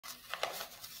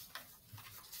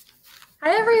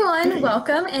Hi everyone,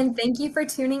 welcome and thank you for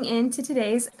tuning in to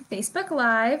today's Facebook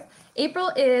Live.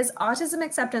 April is Autism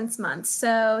Acceptance Month,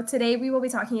 so today we will be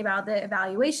talking about the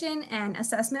evaluation and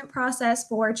assessment process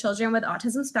for children with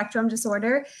autism spectrum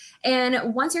disorder.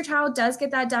 And once your child does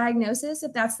get that diagnosis,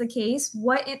 if that's the case,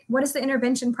 what is the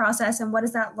intervention process and what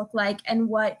does that look like and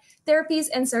what therapies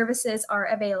and services are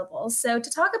available? So to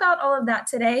talk about all of that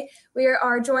today, we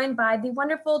are joined by the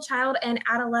wonderful child and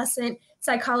adolescent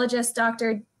psychologist,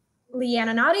 Dr.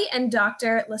 Annotti and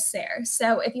Dr. Lasserre.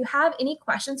 So if you have any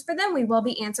questions for them, we will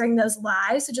be answering those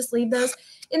live. So just leave those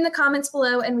in the comments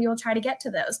below and we will try to get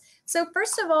to those. So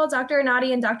first of all, Dr.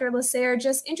 Annotti and Dr. Lasserre,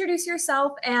 just introduce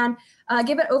yourself and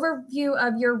give an overview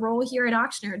of your role here at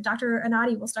Ochsner. Dr.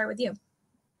 Annotti, we'll start with you.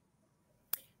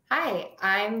 Hi,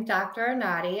 I'm Dr.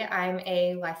 Annotti. I'm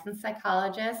a licensed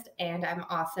psychologist and I'm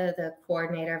also the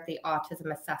coordinator of the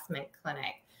Autism Assessment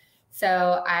Clinic.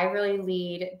 So I really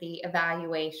lead the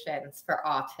evaluations for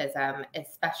autism,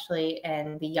 especially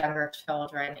in the younger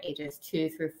children, ages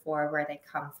 2 through 4, where they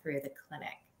come through the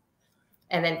clinic.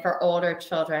 And then for older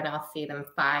children, I'll see them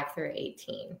 5 through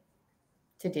 18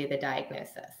 to do the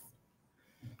diagnosis.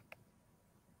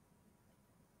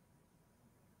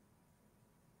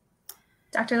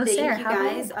 Dr. Lasserre, thank you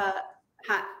guys.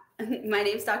 Hi. My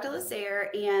name is Dr.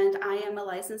 Lasserre, and I am a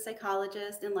licensed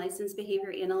psychologist and licensed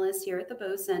behavior analyst here at the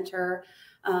Bow Center.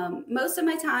 Most of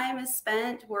my time is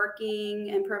spent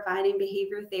working and providing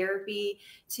behavior therapy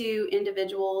to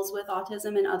individuals with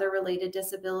autism and other related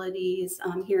disabilities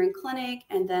here in clinic,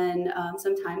 and then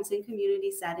sometimes in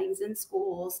community settings in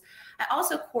schools. I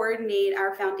also coordinate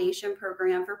our foundation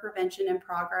program for prevention and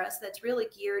progress that's really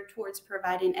geared towards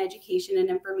providing education and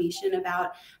information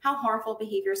about how harmful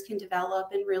behaviors can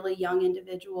develop in really young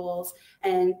individuals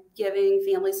and giving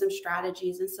families some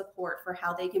strategies and support for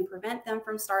how they can prevent them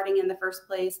from starting in the first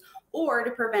place or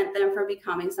to prevent them from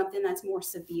becoming something that's more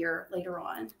severe later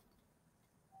on.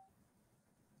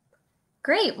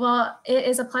 Great. Well, it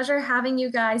is a pleasure having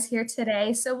you guys here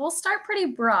today. So we'll start pretty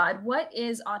broad. What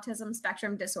is autism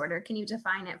spectrum disorder? Can you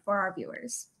define it for our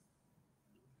viewers?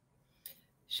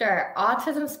 Sure.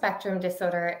 Autism spectrum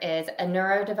disorder is a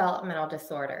neurodevelopmental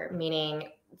disorder, meaning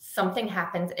something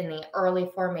happens in the early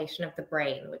formation of the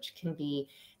brain, which can be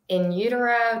in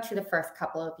utero to the first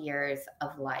couple of years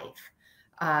of life.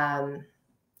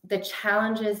 The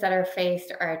challenges that are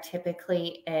faced are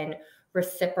typically in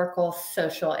reciprocal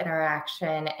social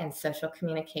interaction and social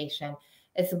communication,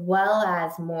 as well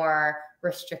as more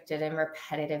restricted and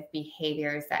repetitive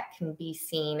behaviors that can be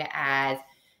seen as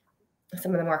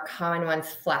some of the more common ones,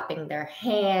 flapping their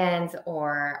hands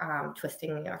or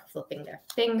twisting or flipping their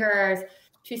fingers,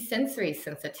 to sensory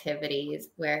sensitivities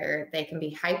where they can be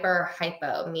hyper or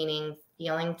hypo, meaning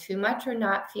feeling too much or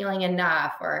not feeling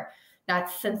enough, or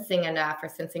not sensing enough or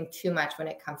sensing too much when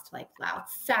it comes to like loud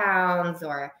sounds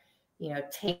or,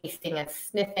 tasting and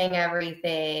sniffing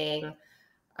everything.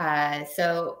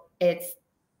 So it's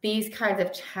these kinds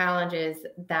of challenges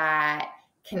that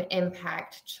can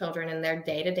impact children in their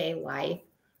day-to-day life,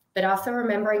 but also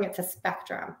remembering it's a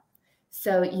spectrum.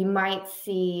 So you might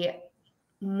see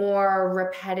more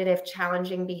repetitive,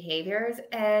 challenging behaviors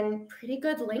and pretty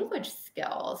good language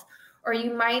skills. Or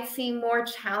you might see more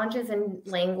challenges in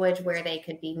language where they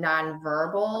could be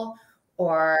nonverbal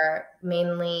or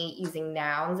mainly using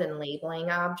nouns and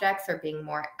labeling objects, or being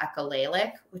more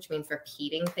echolalic, which means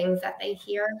repeating things that they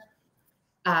hear,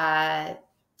 to,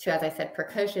 as I said,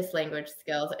 precocious language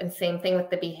skills. And same thing with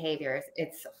the behaviors.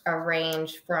 It's a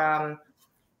range from,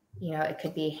 it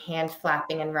could be hand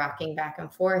flapping and rocking back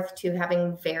and forth to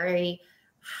having very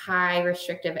high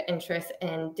restrictive interest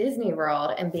in Disney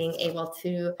World and being able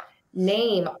to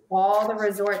name all the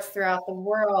resorts throughout the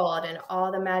world and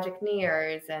all the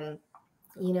Magic-nears and,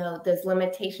 those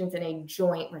limitations in a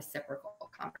joint reciprocal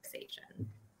conversation.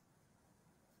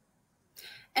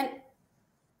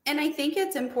 And I think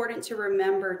it's important to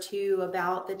remember too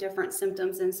about the different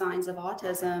symptoms and signs of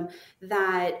autism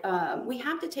that we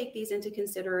have to take these into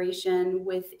consideration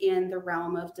within the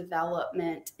realm of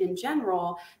development in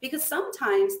general, because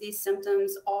sometimes these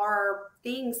symptoms are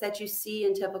things that you see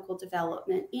in typical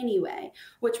development anyway.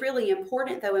 What's really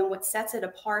important though, and what sets it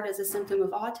apart as a symptom of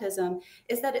autism,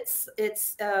 is that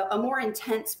it's a more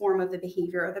intense form of the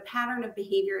behavior, or the pattern of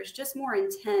behavior is just more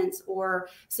intense or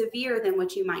severe than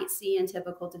what you might see in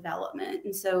typical development.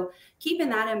 And so keeping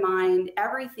that in mind,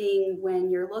 everything when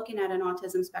you're looking at an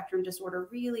autism spectrum disorder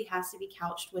really has to be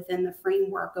couched within the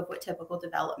framework of what typical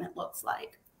development looks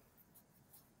like.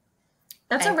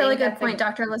 That's a really good point,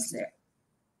 Dr. Lasserre.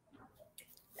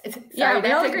 Yeah,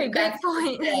 we all agree. Great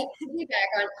point.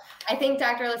 I think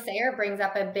Dr. Lasserre brings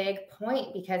up a big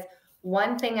point, because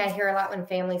one thing I hear a lot when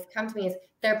families come to me is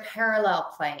they're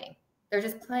parallel playing. They're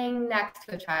just playing next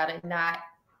to a child and not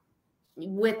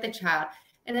with the child.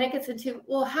 And then it gets into,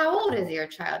 well, how old is your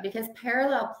child? Because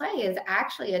parallel play is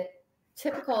actually a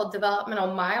typical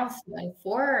developmental milestone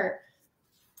for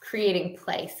creating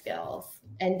play skills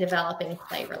and developing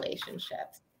play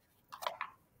relationships.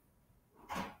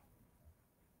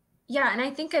 Yeah, and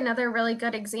I think another really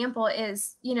good example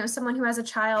is, you know, someone who has a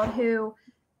child who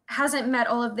hasn't met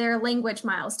all of their language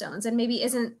milestones and maybe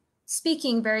isn't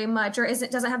speaking very much or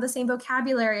doesn't have the same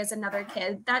vocabulary as another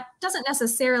kid. That doesn't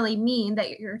necessarily mean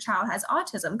that your child has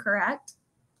autism, correct?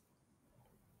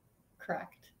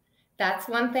 Correct. That's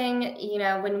one thing, you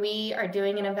know, when we are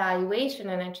doing an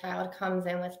evaluation and a child comes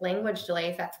in with language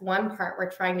delays, that's one part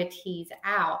we're trying to tease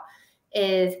out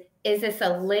is this a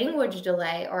language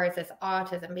delay or is this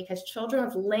autism? Because children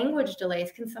with language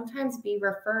delays can sometimes be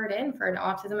referred in for an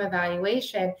autism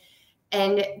evaluation.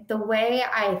 And the way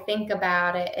I think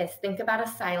about it is think about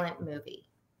a silent movie.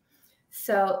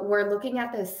 So we're looking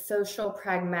at those social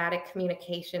pragmatic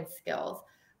communication skills.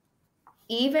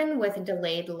 Even with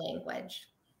delayed language,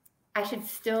 I should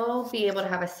still be able to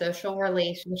have a social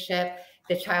relationship,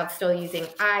 the child still using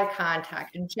eye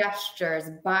contact, gestures,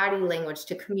 body language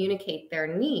to communicate their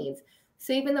needs.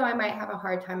 So even though I might have a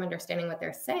hard time understanding what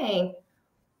they're saying,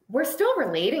 we're still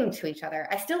relating to each other.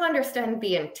 I still understand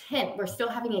the intent. We're still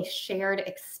having a shared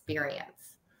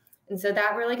experience. And so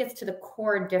that really gets to the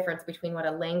core difference between what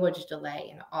a language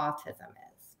delay and autism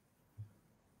is.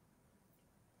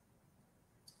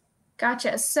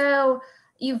 Gotcha. So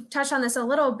you've touched on this a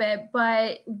little bit,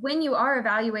 but when you are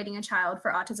evaluating a child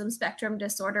for autism spectrum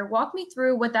disorder, walk me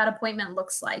through what that appointment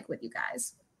looks like with you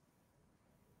guys.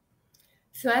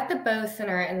 So at the Bow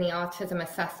Center in the Autism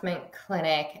Assessment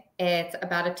Clinic, it's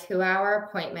about a 2-hour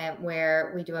appointment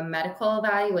where we do a medical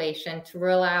evaluation to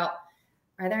rule out,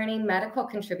 are there any medical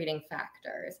contributing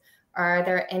factors? Are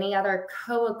there any other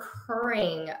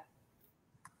co-occurring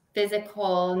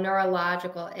physical,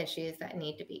 neurological issues that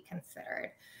need to be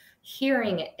considered?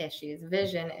 Hearing issues,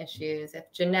 vision issues,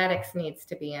 if genetics needs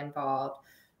to be involved,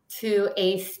 to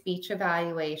a speech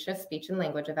evaluation, speech and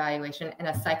language evaluation, and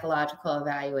a psychological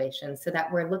evaluation, so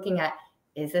that we're looking at,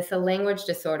 is this a language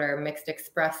disorder, mixed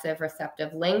expressive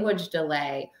receptive language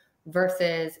delay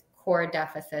versus core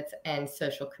deficits and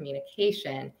social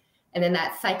communication? And then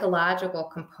that psychological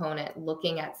component,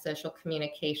 looking at social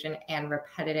communication and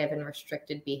repetitive and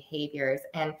restricted behaviors.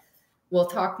 And we'll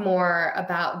talk more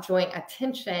about joint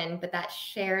attention, but that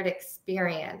shared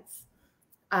experience.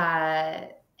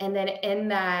 And then in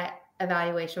that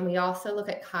evaluation, we also look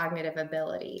at cognitive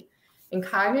ability. In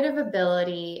cognitive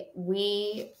ability,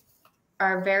 we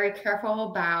are very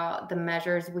careful about the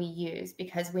measures we use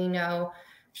because we know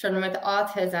children with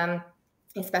autism,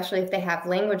 especially if they have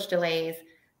language delays,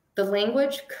 the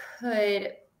language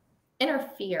could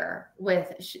interfere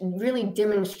with really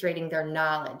demonstrating their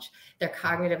knowledge, their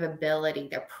cognitive ability,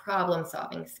 their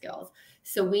problem-solving skills.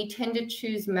 So we tend to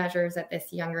choose measures at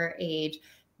this younger age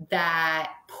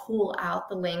that pull out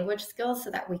the language skills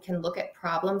so that we can look at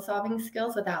problem-solving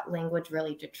skills without language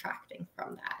really detracting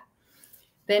from that.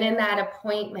 Then in that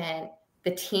appointment,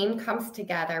 the team comes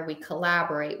together, we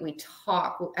collaborate, we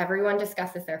talk, everyone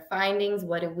discusses their findings,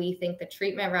 what do we think the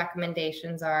treatment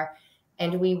recommendations are,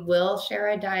 and we will share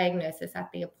a diagnosis at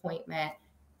the appointment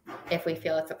if we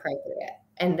feel it's appropriate.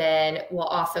 And then we'll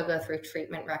also go through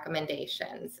treatment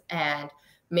recommendations and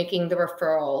making the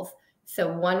referrals. So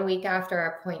 1 week after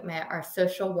our appointment, our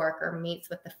social worker meets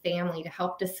with the family to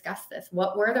help discuss this.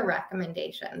 What were the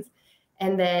recommendations?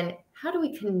 And then how do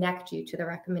we connect you to the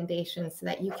recommendations so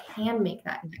that you can make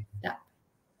that next step?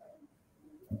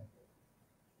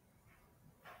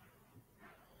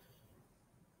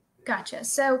 Gotcha.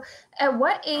 So at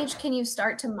what age can you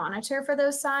start to monitor for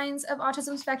those signs of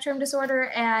autism spectrum disorder?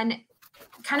 And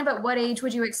kind of at what age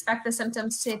would you expect the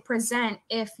symptoms to present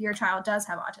if your child does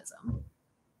have autism?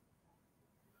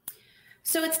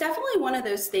 So it's definitely one of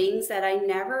those things that I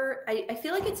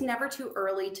feel like it's never too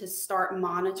early to start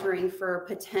monitoring for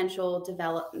potential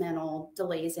developmental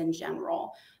delays in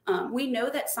general. We know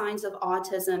that signs of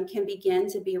autism can begin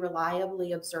to be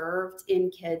reliably observed in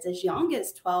kids as young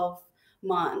as 12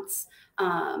 months.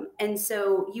 And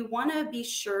so you want to be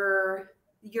sure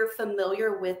you're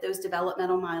familiar with those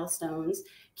developmental milestones,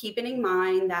 keeping in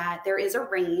mind that there is a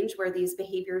range where these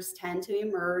behaviors tend to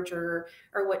emerge or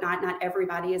whatnot. Not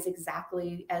everybody is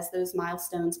exactly as those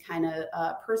milestones kind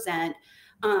of present.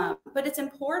 But it's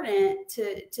important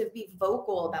to be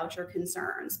vocal about your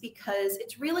concerns, because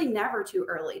it's really never too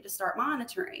early to start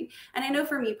monitoring. And I know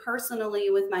for me personally,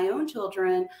 with my own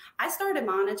children, I started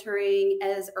monitoring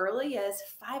as early as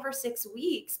 5 or 6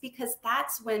 weeks, because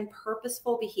that's when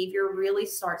purposeful behavior really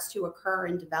starts to occur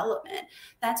in development.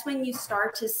 That's when you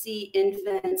start to see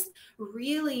infants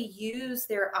really use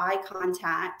their eye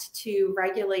contact to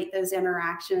regulate those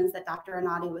interactions that Dr.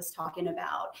 Annotti was talking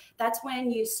about. That's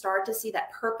when you start to see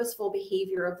that purposeful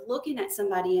behavior of looking at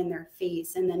somebody in their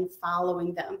face and then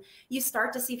following them. You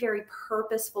start to see very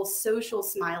purposeful social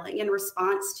smiling in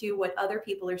response to what other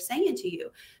people are saying to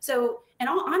you. So in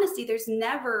all honesty, there's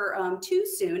never too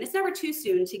soon. It's never too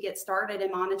soon to get started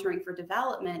in monitoring for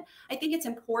development. I think it's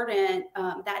important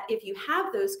that if you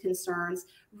have those concerns,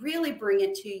 really bring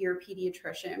it to your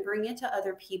pediatrician, bring it to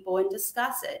other people and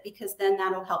discuss it, because then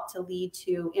that'll help to lead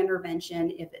to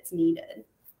intervention if it's needed.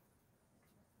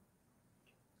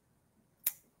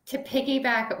 To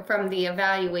piggyback from the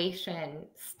evaluation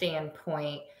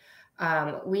standpoint,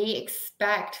 we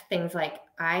expect things like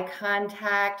eye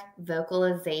contact,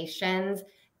 vocalizations,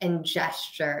 and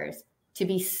gestures to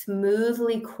be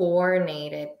smoothly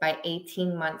coordinated by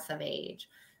 18 months of age.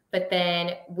 But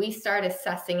then we start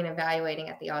assessing and evaluating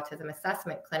at the Autism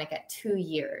Assessment Clinic at 2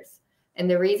 years. And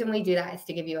the reason we do that is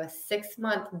to give you a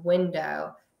 6-month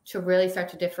window to really start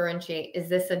to differentiate, is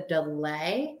this a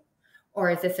delay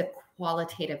or is this a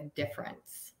qualitative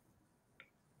difference?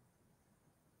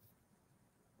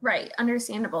 Right,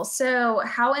 understandable. So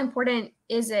how important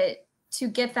is it to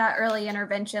get that early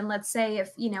intervention? Let's say if,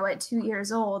 at 2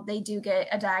 years old, they do get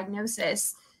a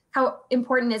diagnosis. How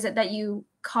important is it that you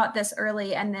caught this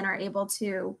early and then are able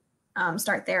to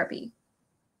start therapy?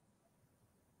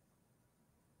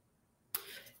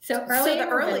 So early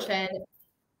intervention.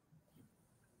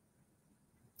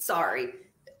 Sorry.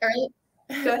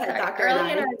 Go ahead, Dr.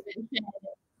 Early intervention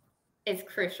is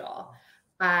crucial.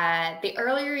 The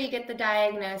earlier you get the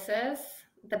diagnosis,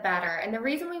 the better. And the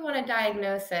reason we want a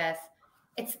diagnosis,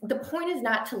 the point is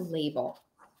not to label.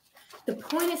 The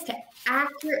point is to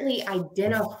accurately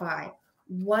identify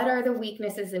what are the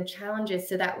weaknesses and challenges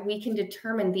so that we can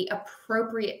determine the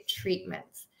appropriate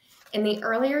treatments. In the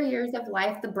earlier years of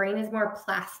life, the brain is more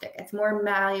plastic, it's more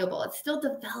malleable, it's still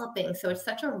developing. So it's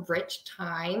such a rich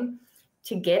time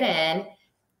to get in,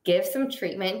 give some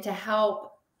treatment to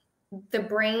help the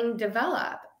brain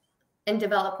develop and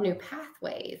develop new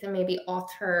pathways and maybe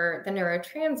alter the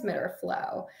neurotransmitter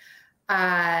flow.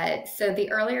 So the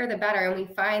earlier, the better. And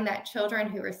we find that children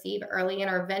who receive early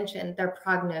intervention, their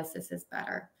prognosis is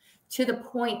better, to the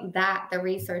point that the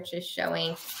research is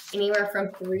showing anywhere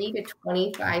from 3 to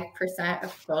 25%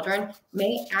 of children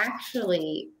may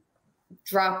actually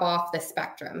drop off the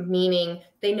spectrum, meaning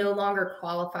they no longer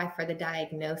qualify for the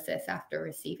diagnosis after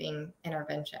receiving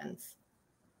interventions.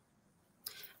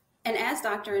 And as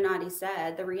Dr. Annotti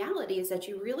said, the reality is that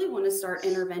you really want to start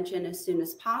intervention as soon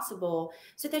as possible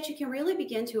so that you can really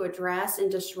begin to address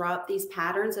and disrupt these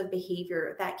patterns of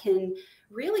behavior that can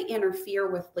really interfere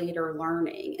with later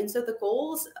learning. And so the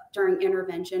goals during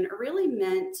intervention are really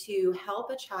meant to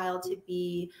help a child to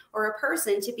be, or a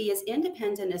person to be, as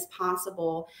independent as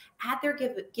possible at their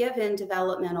given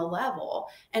developmental level.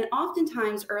 And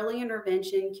oftentimes early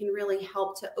intervention can really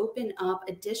help to open up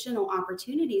additional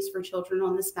opportunities for children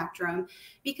on the spectrum,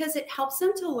 because it helps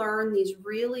them to learn these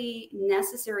really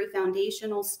necessary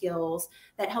foundational skills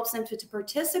that helps them to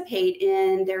participate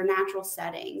in their natural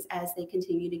settings as they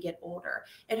continue to get older.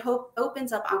 It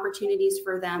opens up opportunities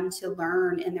for them to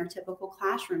learn in their typical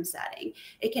classroom setting.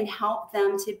 It can help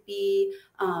them to be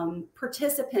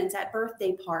participants at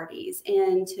birthday parties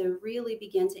and to really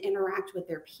begin to interact with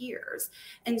their peers.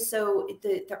 And so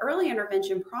the early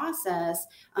intervention process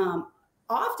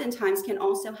oftentimes can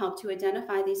also help to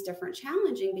identify these different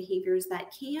challenging behaviors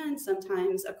that can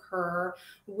sometimes occur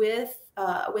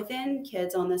within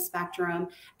kids on the spectrum.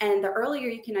 And the earlier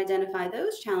you can identify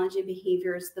those challenging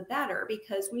behaviors, the better,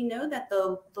 because we know that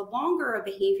the longer a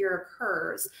behavior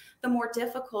occurs, the more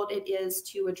difficult it is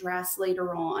to address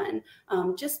later on,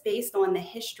 just based on the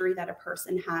history that a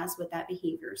person has with that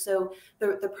behavior. So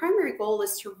the primary goal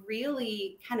is to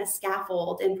really kind of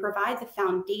scaffold and provide the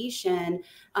foundation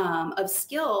of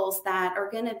skills that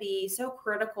are going to be so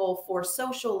critical for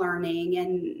social learning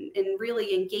and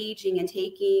really engaging and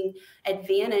taking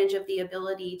advantage of the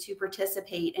ability to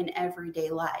participate in everyday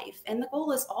life. And the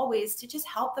goal is always to just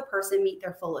help the person meet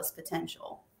their fullest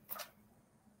potential.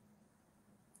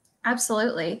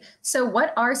 Absolutely. So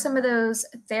what are some of those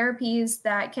therapies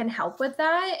that can help with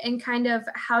that, and kind of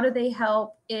how do they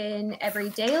help in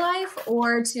everyday life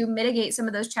or to mitigate some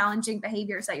of those challenging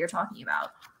behaviors that you're talking about?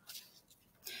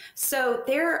 So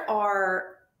there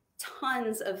are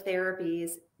tons of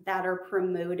therapies that are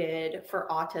promoted for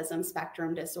autism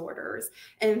spectrum disorders.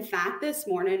 In fact, this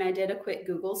morning I did a quick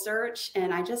Google search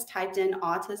and I just typed in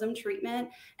autism treatment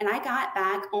and I got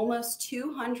back almost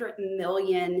 200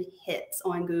 million hits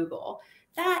on Google.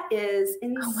 That is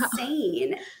insane.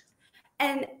 Oh, wow.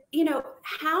 And, you know,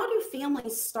 how do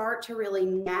families start to really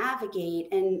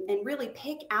navigate and really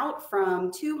pick out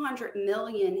from 200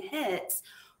 million hits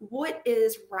what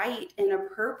is right and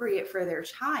appropriate for their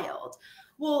child?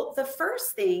 Well, the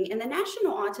first thing, and the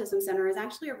National Autism Center is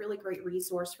actually a really great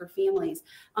resource for families.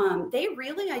 They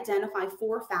really identify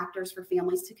 4 factors for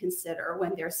families to consider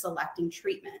when they're selecting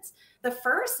treatments. The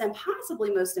first and possibly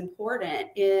most important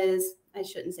is, I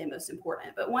shouldn't say most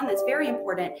important, but one that's very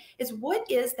important is what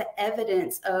is the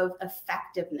evidence of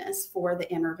effectiveness for the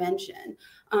intervention?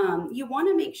 You want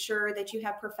to make sure that you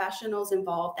have professionals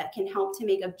involved that can help to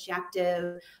make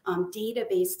objective,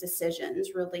 data-based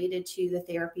decisions related to the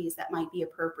therapies that might be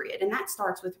appropriate. And that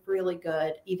starts with really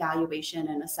good evaluation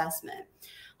and assessment.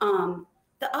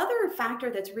 The other factor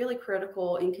that's really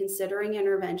critical in considering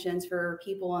interventions for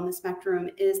people on the spectrum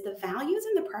is the values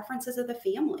and the preferences of the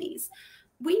families.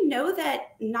 We know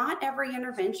that not every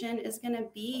intervention is going to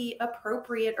be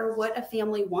appropriate or what a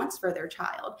family wants for their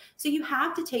child. So you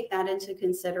have to take that into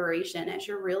consideration as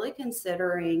you're really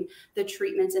considering the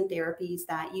treatments and therapies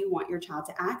that you want your child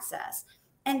to access.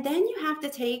 And then you have to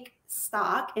take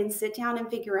stock and sit down and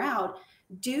figure out,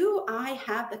 do I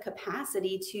have the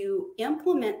capacity to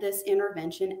implement this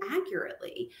intervention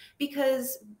accurately?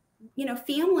 Because, you know,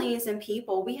 families and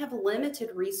people, we have limited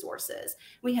resources,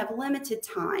 we have limited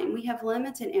time, we have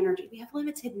limited energy, we have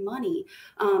limited money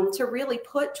to really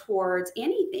put towards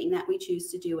anything that we choose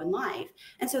to do in life.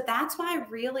 And so that's why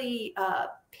really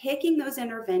picking those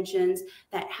interventions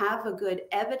that have a good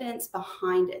evidence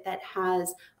behind it, that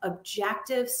has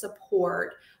objective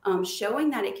support,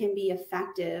 showing that it can be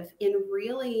effective in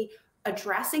really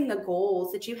addressing the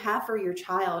goals that you have for your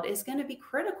child is going to be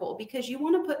critical, because you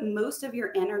want to put most of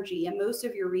your energy and most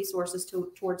of your resources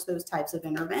towards those types of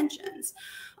interventions.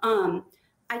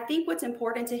 I think what's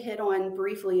important to hit on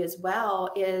briefly as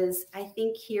well is, I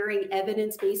think hearing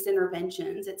evidence-based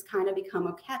interventions, it's kind of become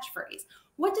a catchphrase.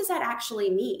 What does that actually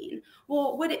mean?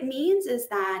 Well, what it means is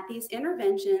that these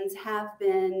interventions have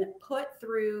been put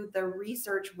through the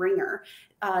research ringer.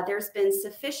 There's been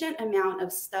sufficient amount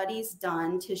of studies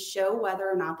done to show whether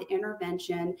or not the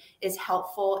intervention is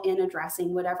helpful in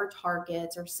addressing whatever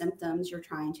targets or symptoms you're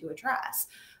trying to address.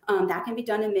 That can be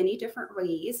done in many different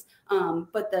ways.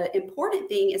 But the important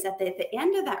thing is that at the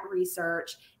end of that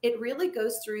research, it really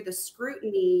goes through the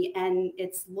scrutiny and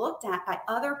it's looked at by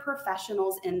other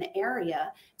professionals in the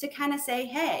area to kind of say,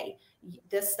 hey,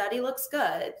 this study looks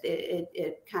good.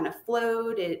 It kind of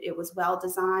flowed. It was well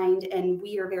designed, and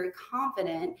we are very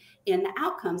confident in the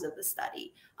outcomes of the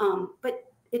study. But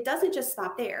it doesn't just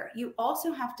stop there. You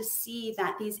also have to see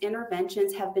that these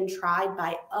interventions have been tried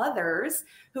by others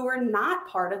who are not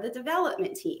part of the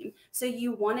development team. So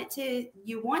you want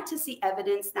to see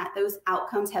evidence that those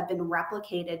outcomes have been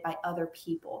replicated by other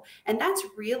people. And that's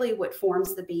really what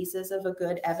forms the basis of a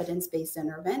good evidence-based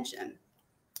intervention.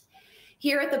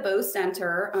 Here at the Bose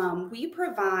Center, we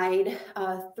provide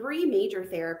 3 major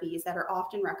therapies that are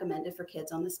often recommended for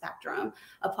kids on the spectrum: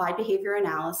 applied behavior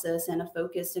analysis and a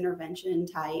focused intervention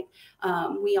type.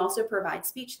 We also provide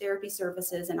speech therapy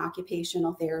services and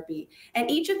occupational therapy.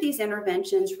 And each of these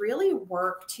interventions really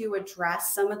work to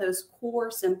address some of those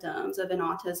core symptoms of an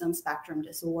autism spectrum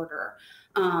disorder.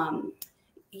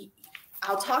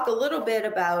 I'll talk a little bit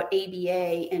about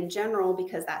ABA in general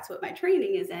because that's what my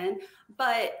training is in,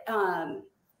 but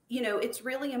you know, it's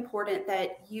really important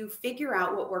that you figure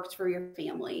out what works for your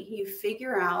family. You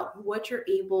figure out what you're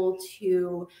able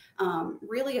to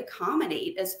really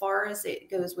accommodate as far as it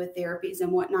goes with therapies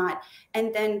and whatnot,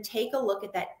 and then take a look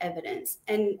at that evidence.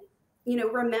 And you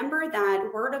know, remember that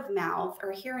word of mouth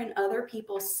or hearing other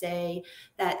people say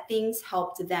that things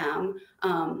helped them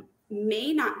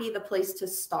may not be the place to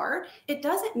start. It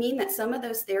doesn't mean that some of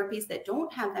those therapies that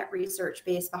don't have that research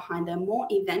base behind them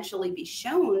won't eventually be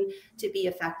shown to be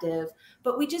effective,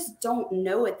 but we just don't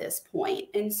know at this point.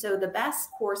 And so the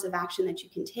best course of action that you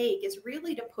can take is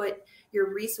really to put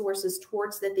your resources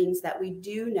towards the things that we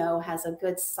do know has a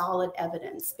good solid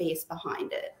evidence base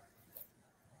behind it.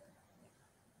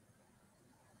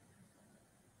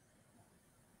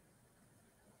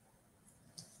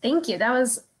 Thank you. That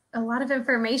was a lot of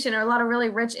information, or a lot of really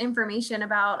rich information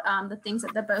about the things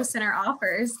that the Bose Center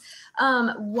offers.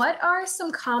 What are some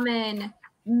common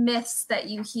myths that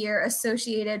you hear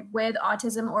associated with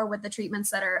autism or with the treatments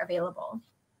that are available?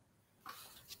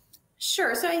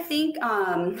 Sure. So I think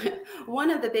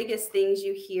one of the biggest things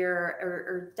you hear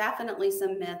are definitely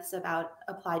some myths about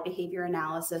applied behavior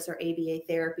analysis or ABA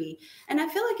therapy. And I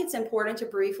feel like it's important to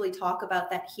briefly talk about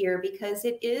that here because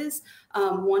it is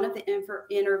one of the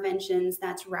interventions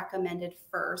that's recommended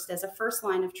first as a first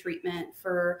line of treatment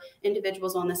for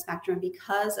individuals on the spectrum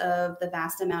because of the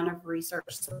vast amount of research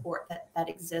support that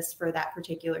exists for that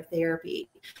particular therapy.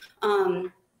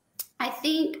 I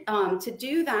think to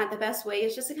do that, the best way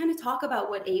is just to kind of talk about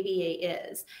what ABA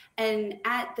is. And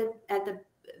at the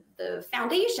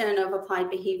foundation of applied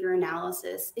behavior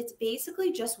analysis, it's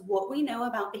basically just what we know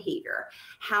about behavior,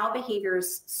 how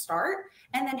behaviors start,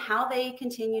 and then how they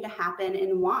continue to happen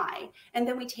and why. And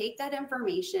then we take that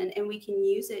information and we can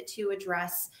use it to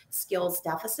address skills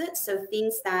deficits. So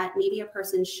things that maybe a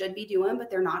person should be doing,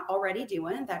 but they're not already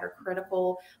doing, that are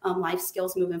critical life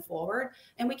skills moving forward.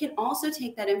 And we can also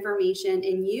take that information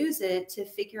and use it to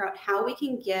figure out how we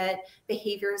can get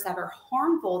behaviors that are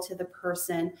harmful to the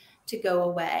person to go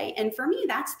away. And for me,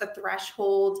 that's the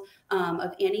threshold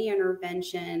of any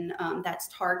intervention that's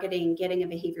targeting getting a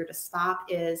behavior to stop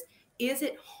is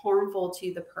it harmful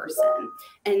to the person?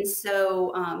 And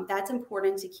so that's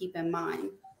important to keep in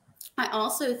mind. I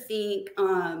also think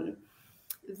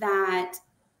that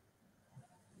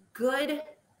good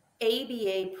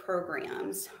ABA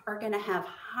programs are going to have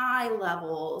high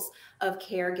levels of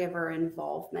caregiver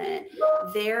involvement.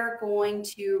 They're going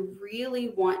to really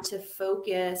want to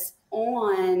focus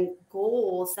on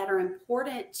goals that are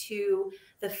important to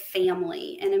the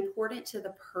family and important to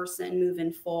the person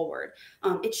moving forward.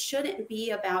 It shouldn't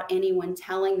be about anyone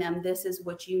telling them this is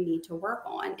what you need to work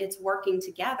on. It's working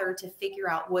together to figure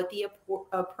out what the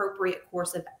appropriate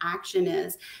course of action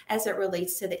is as it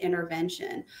relates to the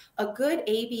intervention. A good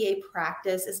ABA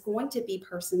practice is going to be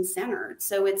person-centered.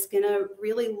 So it's going to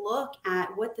really look at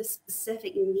what the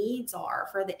specific needs are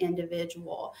for the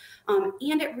individual.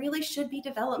 And it really should be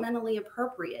developmentally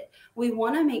appropriate. We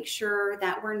want to make sure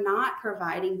that we're not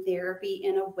providing therapy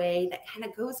in a way that kind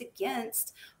of goes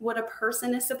against what a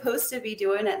person is supposed to be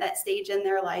doing at that stage in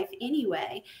their life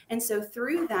anyway. And so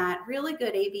through that, really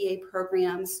good ABA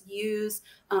programs use,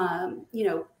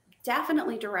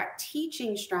 definitely direct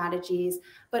teaching strategies,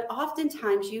 but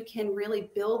oftentimes you can really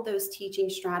build those teaching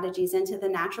strategies into the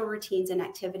natural routines and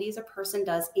activities a person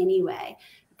does anyway.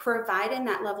 Providing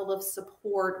that level of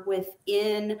support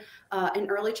within an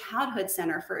early childhood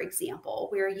center, for example,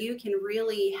 where you can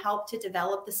really help to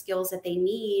develop the skills that they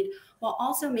need while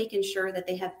also making sure that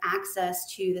they have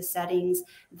access to the settings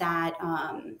that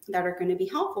are going to be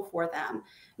helpful for them.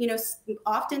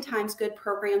 Oftentimes good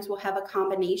programs will have a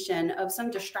combination of some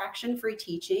distraction-free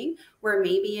teaching where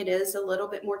maybe it is a little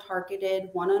bit more targeted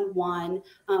one-on-one,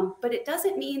 but it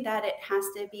doesn't mean that it has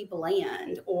to be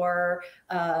bland or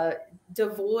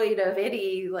devoid of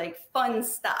any fun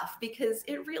stuff, because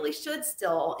it really should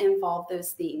still involve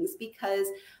those things, because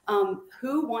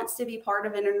who wants to be part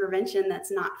of an intervention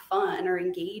that's not fun or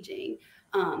engaging?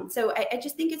 So I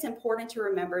just think it's important to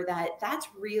remember that that's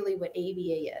really what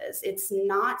ABA is. It's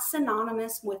not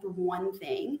synonymous with one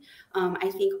thing.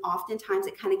 I think oftentimes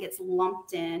it kind of gets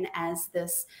lumped in as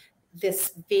this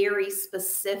very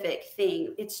specific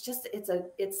thing.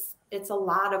 It's a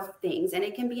lot of things, and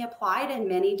it can be applied in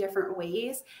many different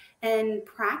ways. And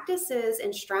practices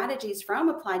and strategies from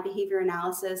applied behavior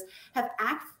analysis have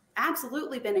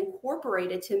absolutely been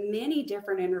incorporated to many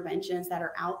different interventions that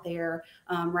are out there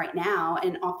right now.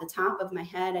 And off the top of my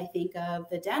head, I think of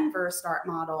the Denver START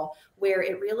model, where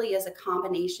it really is a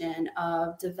combination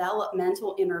of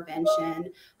developmental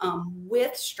intervention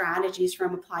with strategies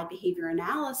from applied behavior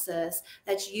analysis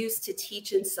that's used to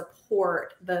teach and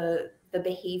support the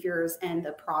behaviors and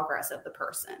the progress of the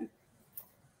person.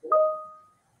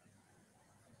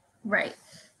 Right.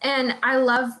 And I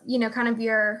love, kind of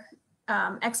your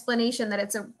explanation that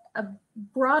it's a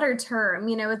broader term,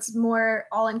 it's more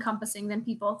all-encompassing than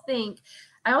people think.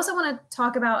 I also want to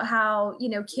talk about how,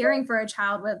 caring for a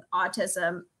child with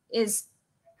autism is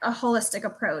a holistic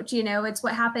approach. It's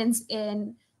what happens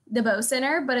in the Bow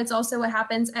Center, but it's also what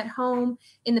happens at home,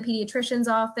 in the pediatrician's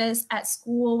office, at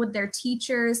school with their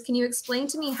teachers. Can you explain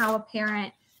to me how a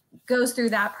parent goes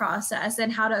through that process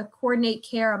and how to coordinate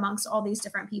care amongst all these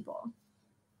different people?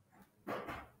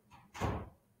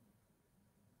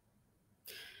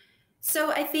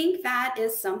 So I think that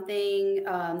is something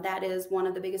that is one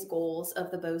of the biggest goals of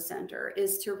the Bow Center,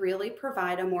 is to really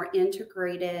provide a more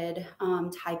integrated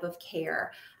type of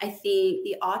care. I think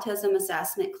the Autism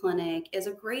Assessment Clinic is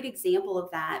a great example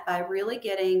of that, by really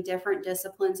getting different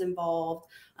disciplines involved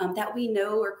that we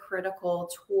know are critical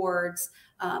towards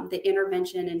the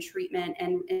intervention and treatment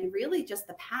and really just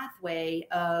the pathway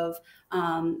of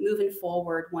moving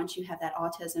forward once you have that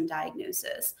autism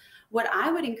diagnosis. What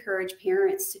I would encourage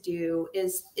parents to do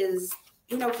is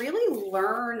really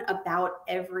learn about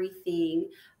everything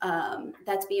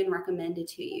that's being recommended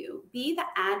to you. Be the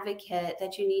advocate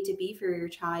that you need to be for your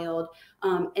child,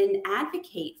 and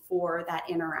advocate for that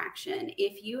interaction.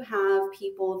 If you have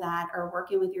people that are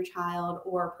working with your child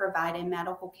or providing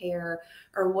medical care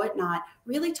or whatnot,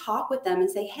 really talk with them and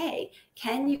say, hey,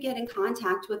 can you get in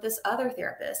contact with this other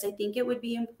therapist? I think it would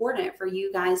be important for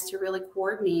you guys to really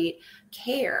coordinate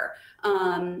care.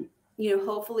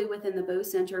 Hopefully within the Bow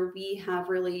Center, we have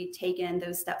really taken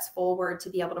those steps forward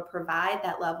to be able to provide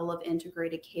that level of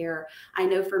integrated care. I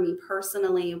know for me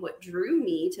personally, what drew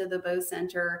me to the Bow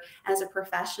Center as a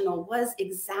professional was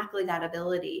exactly that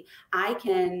ability. I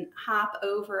can hop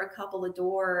over a couple of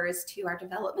doors to our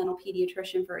developmental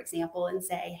pediatrician, for example, and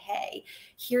say, hey,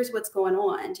 here's what's going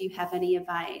on. Do you have any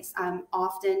advice? I'm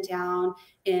often down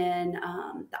in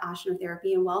the Ochsner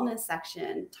therapy and wellness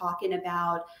section talking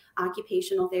about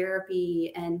occupational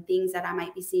therapy and things that I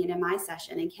might be seeing in my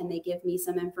session, and can they give me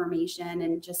some information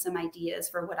and just some ideas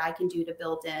for what I can do to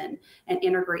build in and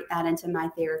integrate that into my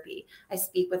therapy. I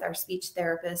speak with our speech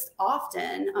therapist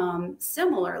often,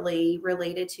 similarly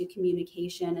related to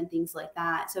communication and things like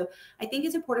that. So I think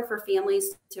it's important for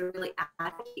families to really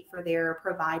advocate for their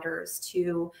providers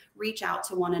to reach out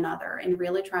to one another and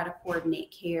really try to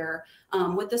coordinate care.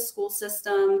 With the school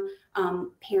system,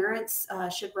 parents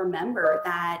should remember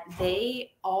that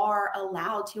they are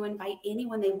allowed to invite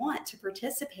anyone they want to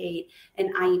participate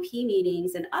in IEP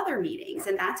meetings and other meetings.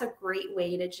 And that's a great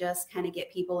way to just kind of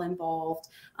get people involved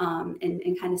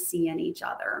and kind of seeing each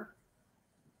other.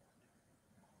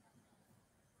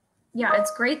 Yeah,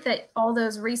 it's great that all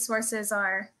those resources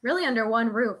are really under one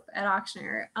roof at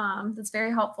Ochsner. That's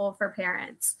very helpful for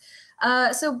parents.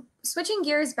 So switching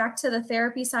gears back to the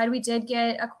therapy side, we did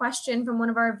get a question from one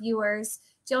of our viewers.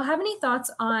 Do y'all have any thoughts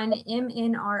on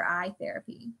MNRI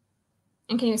therapy?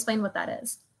 And can you explain what that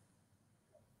is?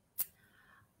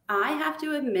 I have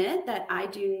to admit that I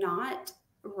do not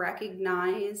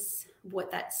recognize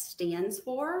what that stands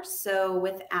for. So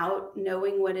without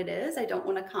knowing what it is, I don't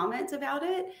want to comment about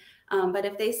it. But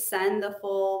if they send the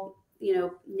full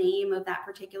name of that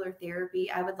particular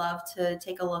therapy, I would love to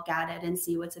take a look at it and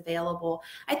see what's available.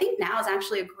 I think now is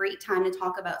actually a great time to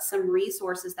talk about some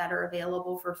resources that are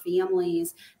available for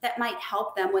families that might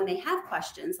help them when they have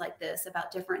questions like this about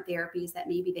different therapies that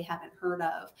maybe they haven't heard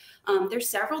of. There's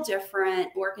several different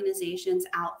organizations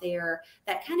out there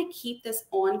that kind of keep this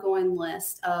ongoing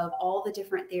list of all the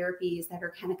different therapies that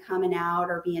are kind of coming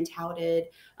out or being touted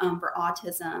for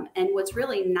autism. And what's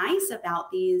really nice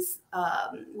about these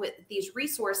with these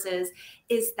resources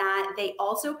is that they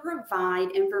also provide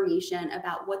information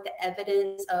about what the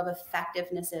evidence of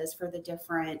effectiveness is for the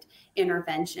different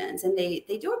interventions. And they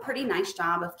do a pretty nice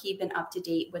job of keeping up to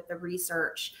date with the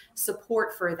research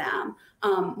support for them.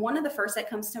 One of the first that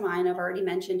comes to mind, I've already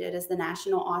mentioned it, is the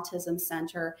National Autism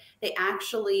Center. They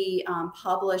actually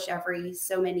publish every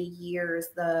so many years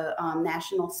the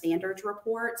National Standards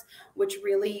Reports, which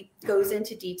really goes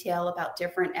into detail about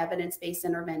different evidence-based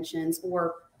interventions,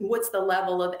 or what's the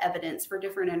level of evidence for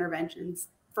different interventions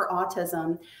for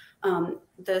autism.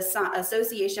 The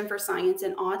Association for Science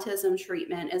and Autism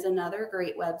Treatment is another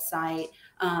great website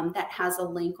that has a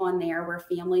link on there where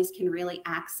families can really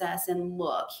access and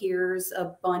look. Here's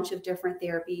a bunch of different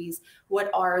therapies. What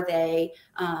are they?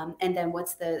 And then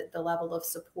what's the level of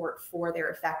support for their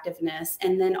effectiveness?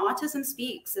 And then Autism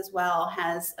Speaks as well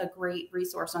has a great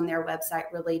resource on their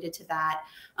website related to that.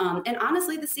 And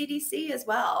honestly, the CDC as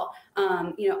well.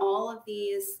 All of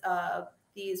these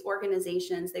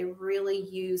organizations, they really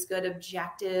use good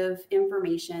objective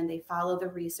information. They follow the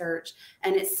research,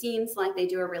 and it seems like they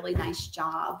do a really nice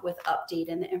job with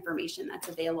updating the information that's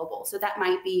available. So that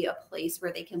might be a place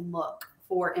where they can look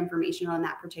for information on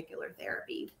that particular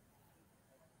therapy.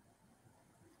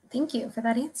 Thank you for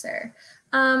that answer.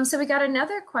 So we got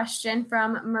another question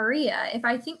from Maria. If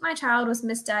I think my child was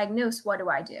misdiagnosed, what do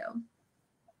I do?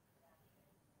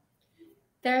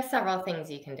 There are several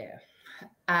things you can do.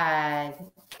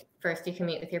 First, you can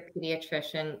meet with your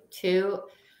pediatrician. 2,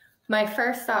 my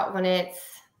first thought when it's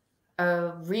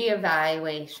a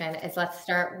reevaluation is let's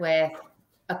start with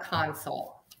a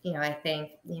consult. I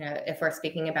think, if we're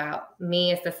speaking about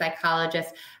me as the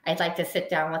psychologist, I'd like to sit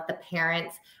down with the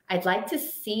parents. I'd like to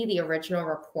see the original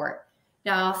report.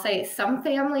 Now, I'll say some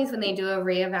families, when they do a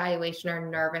reevaluation, are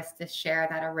nervous to share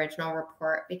that original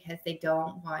report because they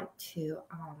don't want to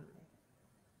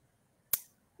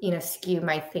skew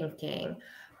my thinking.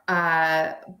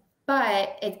 But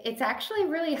But it's actually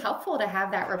really helpful to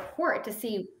have that report to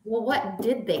see, well, what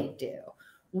did they do?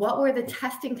 What were the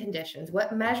testing conditions?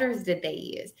 What measures did they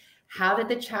use? How did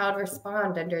the child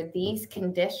respond under these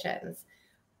conditions?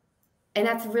 And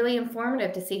that's really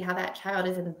informative to see how that child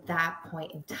is in that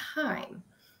point in time.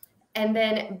 And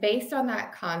then based on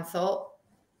that consult,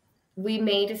 we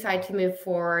may decide to move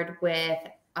forward with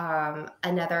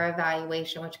another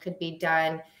evaluation, which could be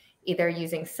done either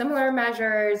using similar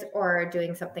measures or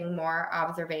doing something more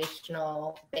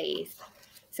observational based.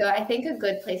 So I think a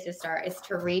good place to start is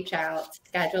to reach out,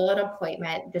 schedule an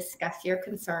appointment, discuss your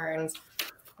concerns.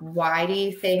 Why do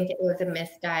you think it was a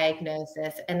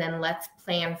misdiagnosis? And then let's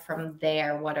plan from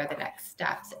there. What are the next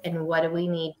steps? And what do we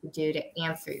need to do to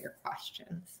answer your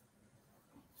questions?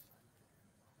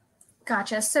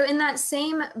 Gotcha. So in that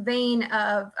same vein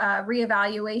of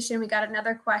reevaluation, we got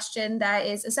another question that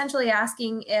is essentially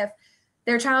asking if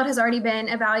their child has already been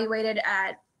evaluated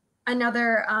at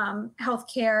another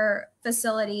healthcare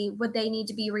facility, would they need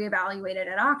to be reevaluated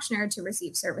at Ochsner to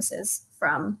receive services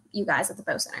from you guys at the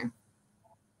Bow Center?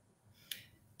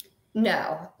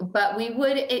 No, but we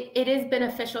would, it is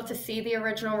beneficial to see the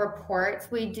original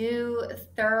reports. We do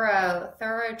thorough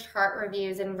chart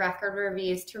reviews and record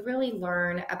reviews to really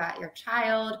learn about your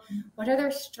child. What are their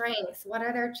strengths? What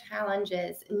are their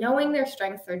challenges? Knowing their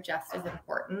strengths are just as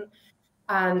important.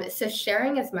 So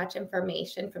sharing as much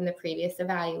information from the previous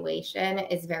evaluation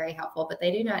is very helpful, but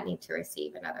they do not need to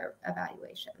receive another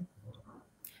evaluation.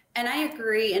 And I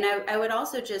agree. And I would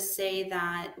also just say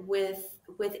that with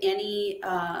any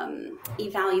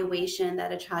evaluation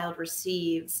that a child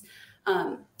receives,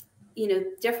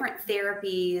 different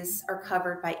therapies are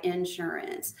covered by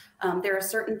insurance. There are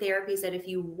certain therapies that if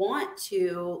you want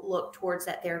to look towards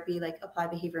that therapy, like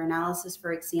applied behavior analysis,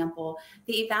 for example,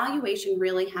 the evaluation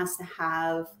really has to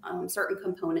have certain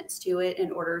components to it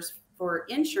in order for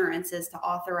insurances to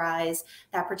authorize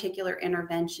that particular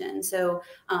intervention. So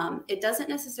it doesn't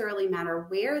necessarily matter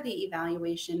where the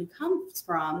evaluation comes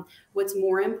from. What's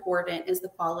more important is the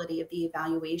quality of the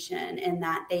evaluation and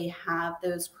that they have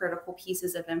those critical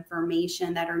pieces of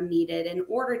information that are needed in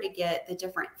order to get the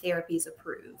different therapies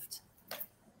approved.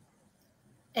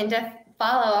 And to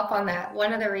follow up on that,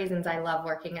 one of the reasons I love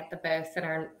working at the Bow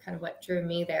Center and kind of what drew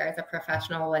me there as a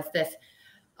professional was this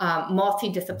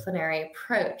multidisciplinary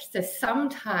approach. So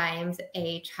sometimes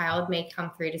a child may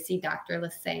come through to see Dr.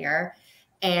 Lasserre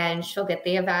and she'll get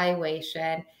the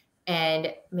evaluation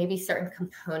and maybe certain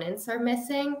components are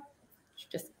missing. She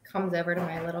just comes over to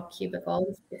my little cubicle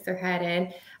and sticks her head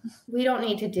in. We don't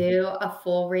need to do a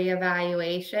full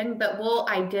reevaluation, but we'll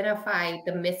identify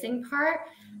the missing part.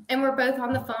 And we're both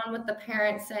on the phone with the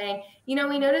parent saying, we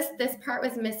noticed this part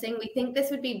was missing. We think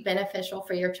this would be beneficial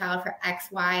for your child for X,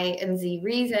 Y, and Z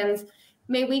reasons.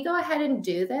 May we go ahead and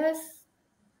do this?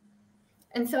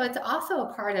 And so it's also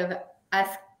a part of us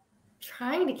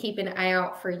trying to keep an eye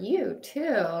out for you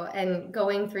too, and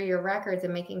going through your records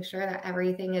and making sure that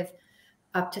everything is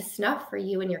up to snuff for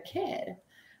you and your kid.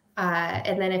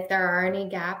 And then if there are any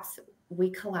gaps, we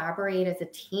collaborate as a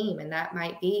team, and that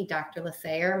might be Dr.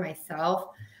 Lasserre, myself,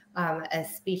 a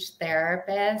speech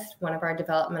therapist, one of our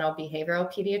developmental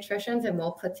behavioral pediatricians, and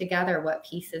we'll put together what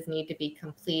pieces need to be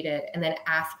completed and then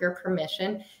ask your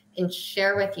permission and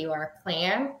share with you our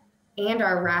plan and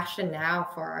our rationale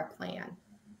for our plan.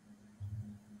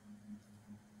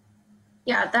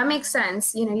 Yeah, that makes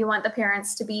sense. You want the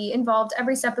parents to be involved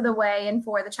every step of the way and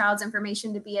for the child's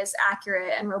information to be as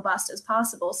accurate and robust as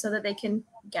possible so that they can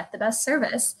get the best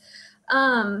service.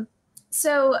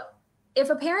 So if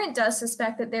a parent does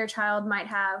suspect that their child might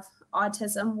have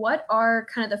autism, what are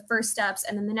kind of the first steps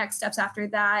and then the next steps after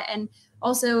that? And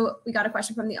also, we got a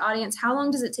question from the audience. How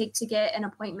long does it take to get an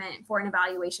appointment for an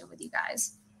evaluation with you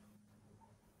guys?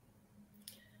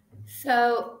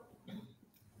 So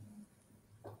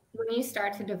when you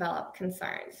start to develop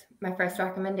concerns, my first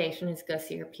recommendation is go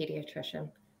see your pediatrician.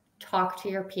 Talk to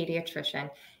your pediatrician.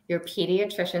 Your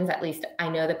pediatricians, at least I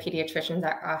know the pediatricians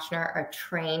at Ochsner are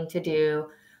trained to do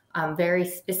very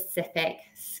specific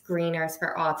screeners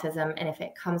for autism. And if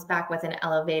it comes back with an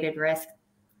elevated risk,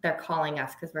 they're calling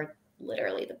us because we're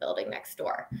literally the building next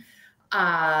door.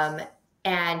 And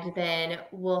then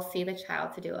we'll see the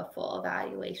child to do a full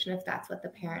evaluation if that's what the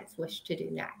parents wish to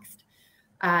do next.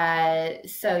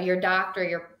 So your doctor,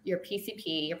 your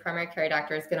PCP, your primary care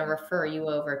doctor is going to refer you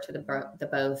over to the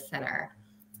Bow Center.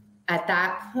 At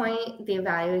that point, the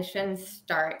evaluation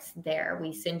starts there.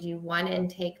 We send you one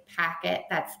intake packet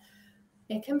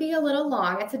it can be a little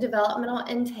long. It's a developmental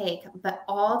intake, but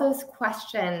all those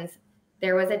questions,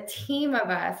 there was a team of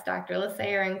us, Dr.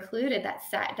 Lasserre included, that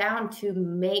sat down to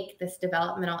make this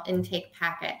developmental intake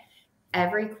packet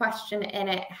Every question in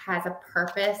it has a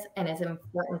purpose and is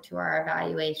important to our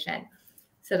evaluation.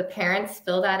 So the parents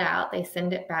fill that out, they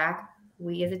send it back.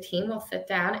 We as a team will sit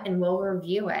down and we'll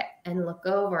review it and look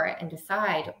over it and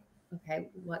decide, okay,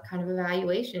 what kind of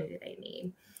evaluation do they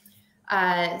need?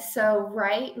 So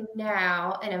right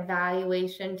now, an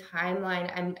evaluation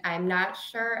timeline, I'm not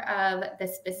sure of the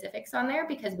specifics on there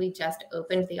because we just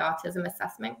opened the autism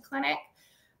assessment clinic.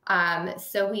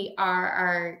 So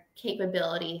our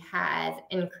capability has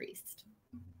increased.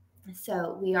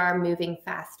 So we are moving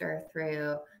faster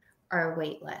through our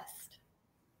wait list.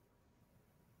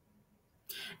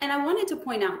 And I wanted to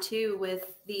point out too,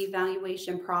 with the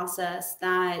evaluation process,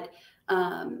 that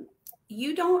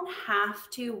you don't have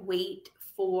to wait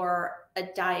for a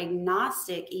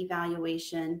diagnostic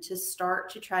evaluation to start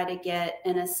to try to get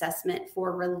an assessment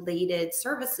for related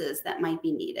services that might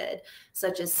be needed,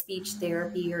 such as speech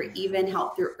therapy or even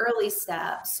help through early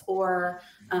steps, or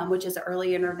which is an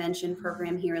early intervention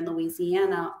program here in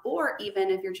Louisiana, or even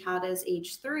if your child is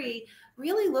age 3,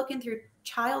 really looking through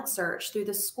child search through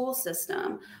the school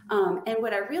system. And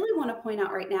what I really want to point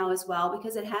out right now as well,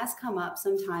 because it has come up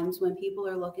sometimes when people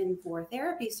are looking for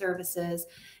therapy services,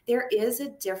 there is a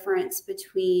difference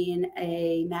between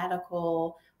a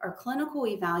medical or clinical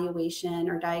evaluation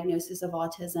or diagnosis of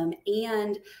autism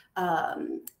and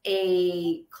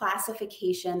a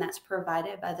classification that's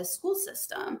provided by the school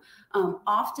system.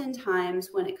 Oftentimes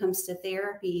when it comes to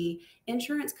therapy,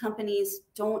 insurance companies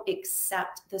don't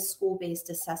accept the school-based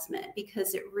assessment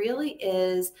because it really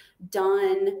is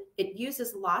done, it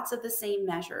uses lots of the same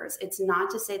measures. It's not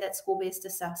to say that school-based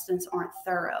assessments aren't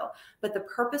thorough, but the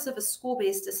purpose of a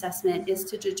school-based assessment is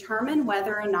to determine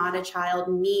whether or not a child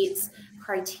meets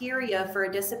criteria for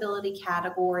a disability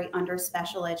category under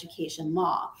special education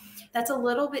law. That's a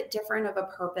little bit different of a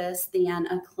purpose than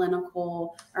a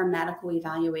clinical or medical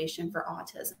evaluation for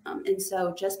autism. And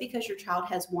so just because your child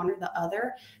has one or the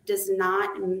other does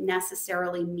not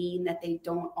necessarily mean that they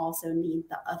don't also need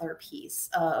the other piece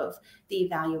of the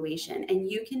evaluation. And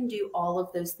you can do all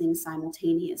of those things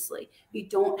simultaneously. You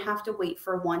don't have to wait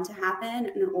for one to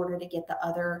happen in order to get the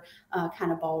other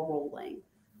kind of ball rolling.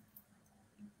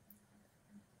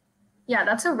 Yeah,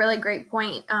 that's a really great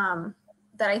point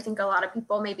that I think a lot of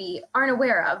people maybe aren't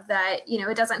aware of, that, you know,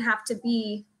 it doesn't have to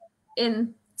be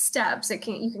in steps. You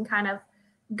can kind of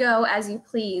go as you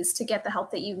please to get the help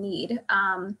that you need.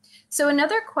 So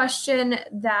another question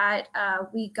that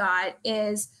we got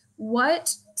is,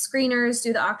 what screeners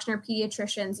do the Ochsner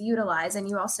pediatricians utilize? And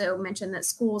you also mentioned that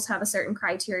schools have a certain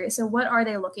criteria. So what are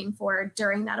they looking for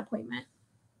during that appointment?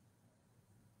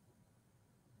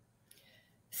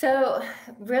 So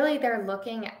really they're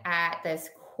looking at those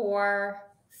core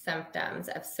symptoms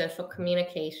of social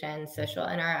communication, social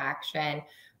interaction,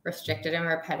 restricted and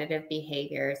repetitive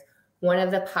behaviors. One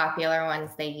of the popular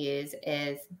ones they use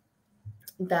is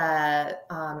the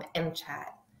MCHAT.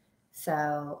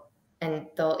 So, and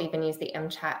they'll even use the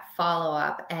MCHAT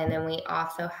follow-up. And then we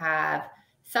also have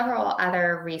several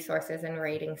other resources and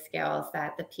rating scales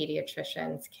that the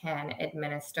pediatricians can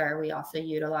administer. We also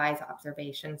utilize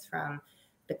observations from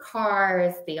the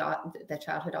CARS, the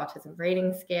Childhood Autism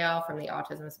Rating Scale, from the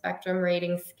Autism Spectrum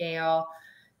Rating Scale.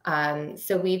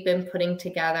 So we've been putting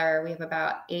together, we have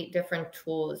about 8 different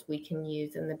tools we can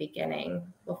use in the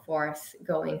beginning before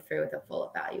going through the full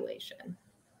evaluation.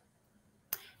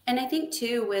 And I think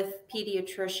too, with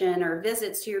pediatrician or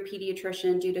visits to your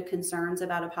pediatrician due to concerns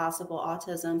about a possible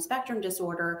autism spectrum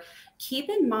disorder, keep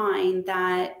in mind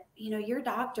that, you know, your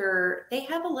doctor, they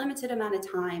have a limited amount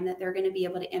of time that they're going to be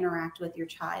able to interact with your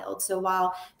child. So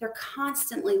while they're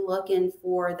constantly looking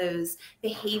for those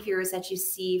behaviors that you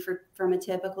see from a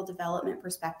typical development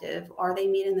perspective, are they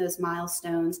meeting those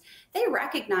milestones? They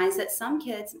recognize that some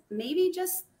kids maybe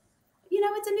just, you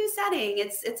know, it's a new setting.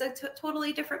 It's a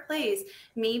totally different place.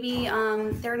 Maybe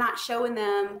they're not showing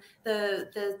them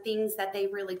the things that they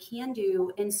really can do.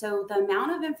 And so the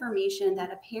amount of information that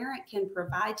a parent can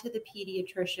provide to the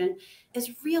pediatrician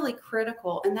is really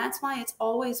critical. And that's why it's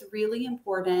always really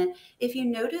important, if you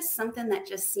notice something that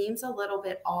just seems a little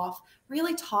bit off,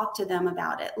 really talk to them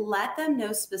about it. Let them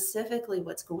know specifically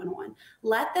what's going on.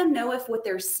 Let them know if what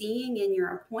they're seeing in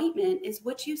your appointment is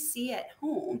what you see at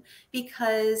home,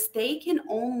 because they can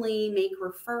only make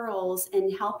referrals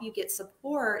and help you get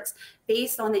supports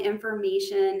based on the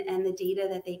information and the data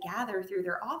that they gather through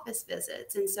their office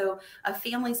visits. And so a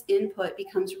family's input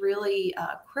becomes really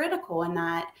critical in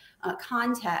that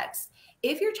context.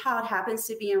 If your child happens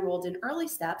to be enrolled in early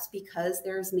steps because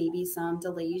there's maybe some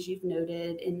delays you've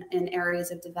noted in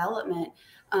areas of development,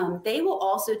 They will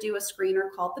also do a screener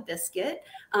called the Biscuit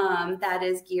that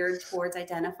is geared towards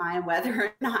identifying whether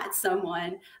or not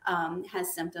someone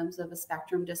has symptoms of a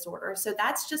spectrum disorder. So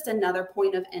that's just another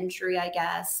point of entry, I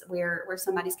guess, where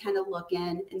somebody's kind of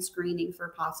looking and screening for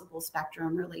possible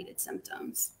spectrum related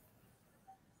symptoms.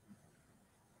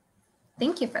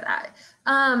 Thank you for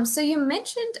that. So you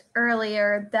mentioned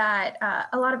earlier that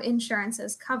a lot of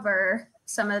insurances cover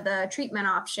some of the treatment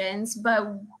options,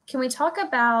 but can we talk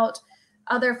about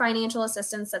other financial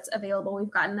assistance that's available? We've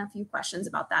gotten a few questions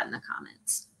about that in the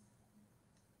comments.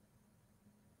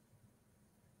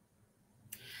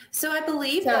 So I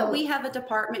believe that we have a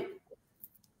department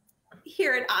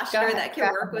here at Ochsner that can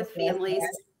work with families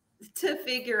to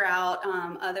figure out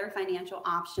other financial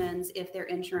options if their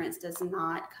insurance does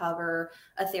not cover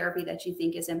a therapy that you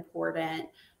think is important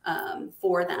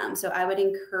for them. So I would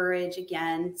encourage,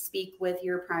 again, speak with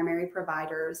your primary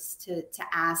providers to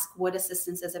ask what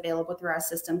assistance is available through our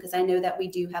system, because I know that we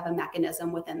do have a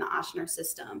mechanism within the Ochsner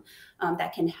system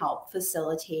that can help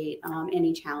facilitate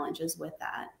any challenges with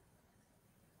that.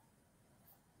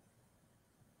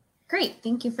 Great,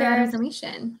 thank you for that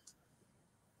information.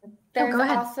 There's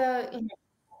also,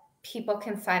 people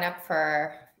can sign up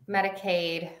for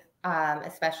Medicaid,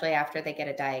 especially after they get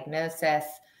a diagnosis.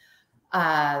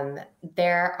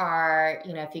 There are,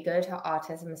 if you go to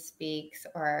Autism Speaks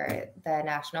or the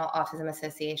National Autism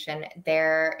Association,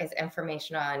 there is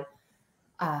information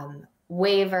on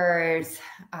waivers,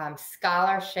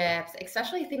 scholarships,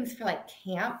 especially things for like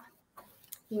camp.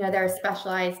 There are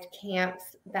specialized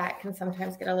camps that can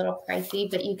sometimes get a little pricey,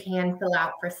 but you can fill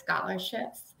out for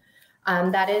scholarships.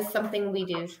 That is something we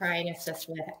do try and assist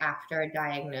with after a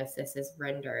diagnosis is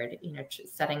rendered,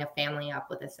 setting a family up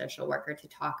with a social worker to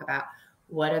talk about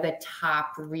what are the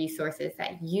top resources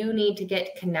that you need to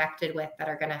get connected with that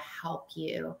are going to help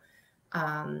you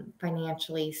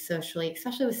financially, socially,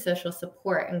 especially with social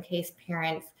support in case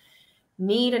parents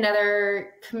need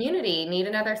another community, need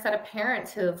another set of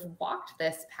parents who have walked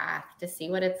this path to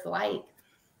see what it's like.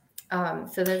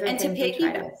 So those are things we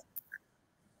try to.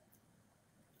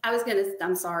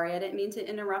 I'm sorry, I didn't mean to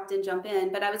interrupt and jump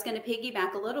in, but I was going to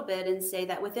piggyback a little bit and say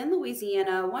that within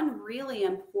Louisiana, one really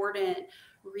important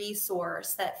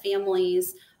resource that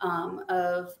families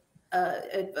of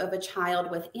a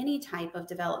child with any type of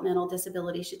developmental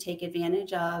disability should take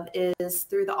advantage of is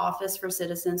through the Office for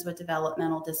Citizens with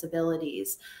Developmental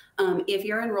Disabilities. If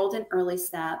you're enrolled in Early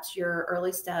Steps, your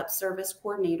Early Steps service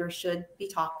coordinator should be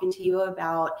talking to you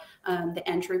about the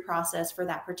entry process for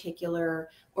that particular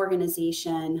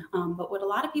organization. But what a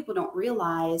lot of people don't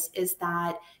realize is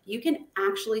that you can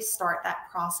actually start that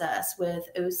process with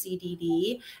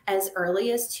OCDD as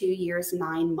early as 2 years,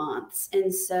 9 months.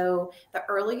 And so the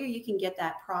earlier you can get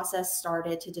that process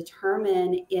started to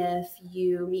determine if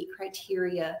you meet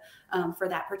criteria for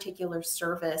that particular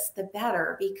service, the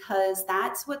better, because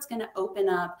that's what's going to open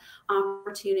up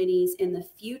opportunities in the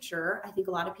future. I think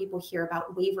a lot of people hear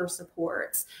about waiver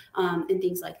supports and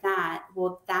things like that.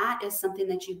 Well, that is something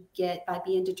that you get by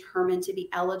being determined to be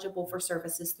eligible for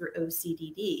services through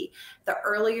OCDD. The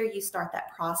earlier you start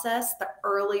that process, the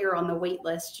earlier on the wait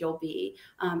list you'll be.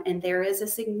 And there is a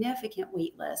significant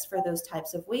wait list for those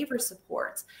types of waiver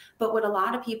supports. But what a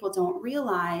lot of people don't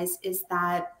realize is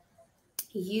that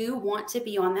you want to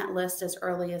be on that list as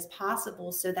early as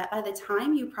possible so that by the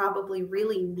time you probably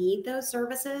really need those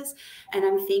services, and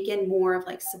I'm thinking more of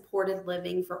like supported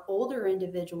living for older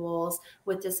individuals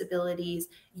with disabilities,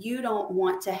 you don't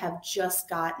want to have just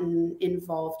gotten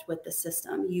involved with the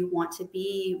system. You want to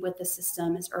be with the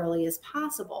system as early as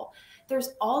possible.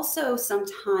 There's also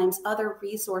sometimes other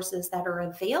resources that are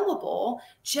available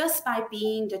just by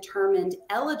being determined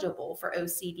eligible for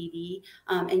OCDD.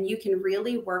 And you can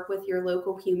really work with your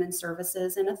local human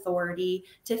services and authority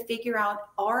to figure out,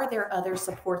 are there other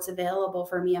supports available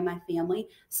for me and my family?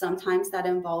 Sometimes that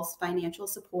involves financial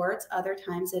supports. Other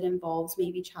times it involves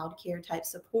maybe childcare type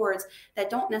supports that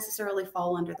don't necessarily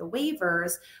fall under the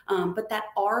waivers, but that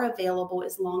are available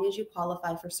as long as you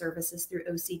qualify for services through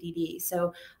OCDD.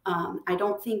 So I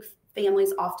don't think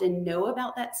families often know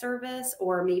about that service,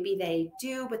 or maybe they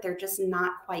do, but they're just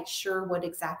not quite sure what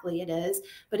exactly it is.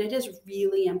 But it is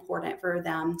really important for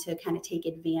them to kind of take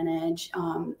advantage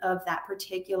of that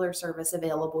particular service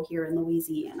available here in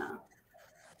Louisiana.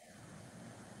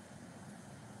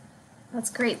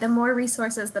 That's great. The more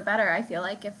resources, the better, I feel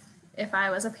like, if I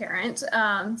was a parent.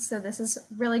 So this is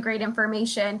really great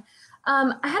information.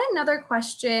 I had another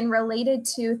question related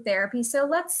to therapy. So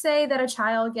let's say that a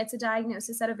child gets a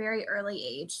diagnosis at a very early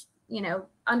age,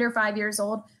 under 5 years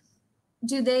old.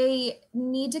 Do they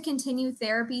need to continue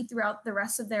therapy throughout the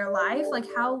rest of their life? Like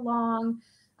how long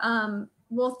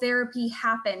will therapy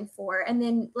happen for? And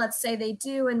then let's say they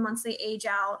do, and once they age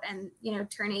out and, you know,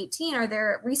 turn 18, are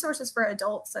there resources for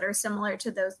adults that are similar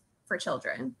to those for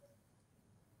children?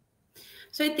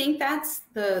 So I think that's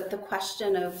the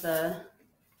question of the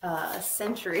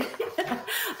century.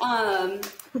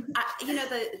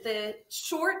 The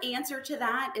short answer to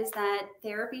that is that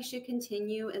therapy should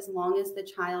continue as long as the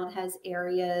child has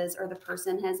areas, or the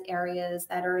person has areas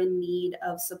that are in need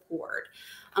of support.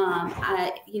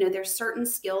 There's certain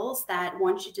skills that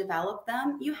once you develop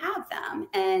them, you have them,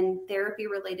 and therapy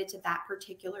related to that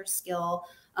particular skill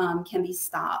can be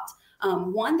stopped.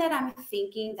 One that I'm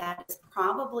thinking that is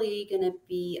probably going to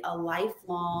be a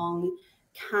lifelong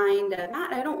kind of,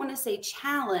 not, I don't want to say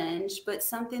challenge, but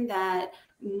something that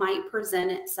might present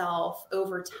itself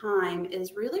over time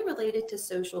is really related to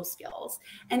social skills.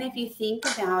 And if you think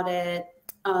about it,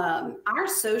 our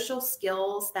social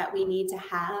skills that we need to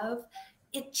have,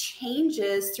 it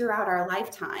changes throughout our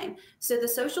lifetime. So the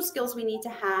social skills we need to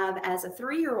have as a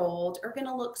 3-year-old are going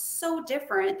to look so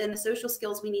different than the social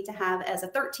skills we need to have as a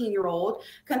 13-year-old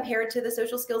compared to the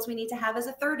social skills we need to have as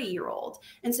a 30-year-old.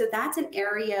 And so that's an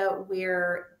area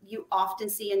where you often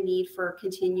see a need for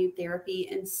continued therapy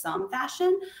in some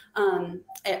fashion,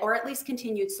 or at least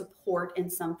continued support in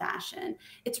some fashion.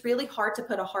 It's really hard to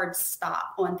put a hard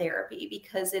stop on therapy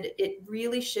because it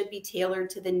really should be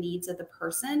tailored to the needs of the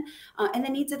person and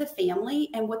the needs of the family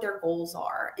and what their goals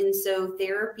are. And so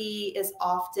therapy is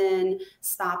often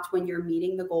stopped when you're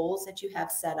meeting the goals that you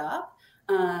have set up.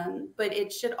 But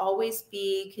it should always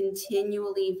be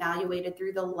continually evaluated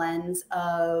through the lens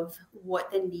of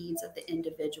what the needs of the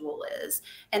individual is.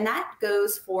 And that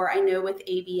goes for, I know with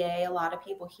ABA, a lot of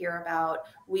people hear about,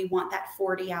 we want that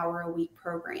 40-hour-a-week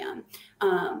program.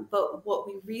 But what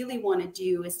we really want to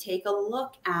do is take a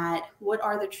look at what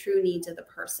are the true needs of the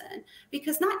person,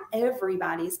 because not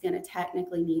everybody's going to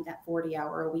technically need that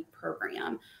 40-hour-a-week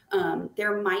program.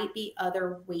 There might be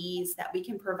other ways that we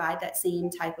can provide that same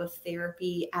type of therapy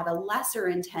at a lesser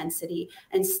intensity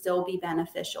and still be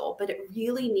beneficial, but it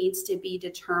really needs to be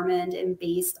determined and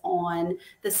based on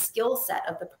the skill set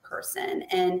of the person.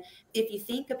 And if you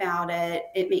think about it,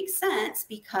 it makes sense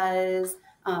because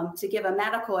to give a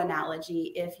medical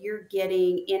analogy, if you're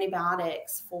getting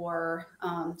antibiotics for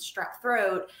strep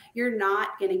throat, you're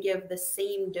not going to give the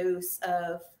same dose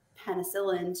of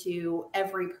penicillin to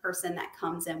every person that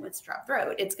comes in with strep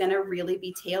throat. It's going to really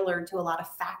be tailored to a lot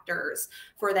of factors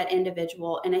for that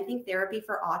individual. And I think therapy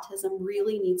for autism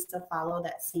really needs to follow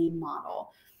that same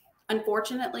model.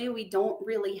 Unfortunately, we don't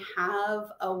really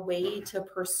have a way to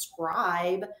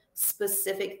prescribe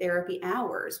specific therapy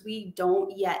hours. We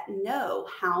don't yet know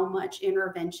how much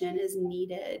intervention is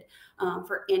needed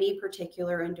for any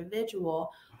particular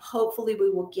individual. Hopefully we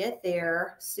will get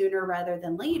there sooner rather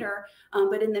than later.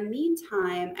 But in the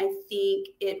meantime, I think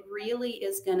it really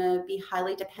is going to be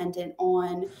highly dependent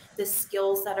on the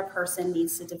skills that a person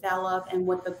needs to develop and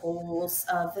what the goals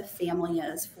of the family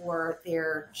is for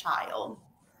their child.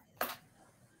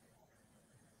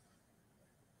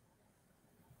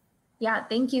 Yeah,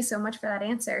 thank you so much for that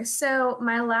answer. So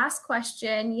my last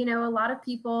question, you know, a lot of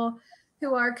people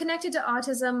who are connected to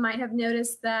autism might have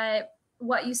noticed that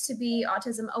what used to be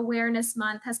Autism Awareness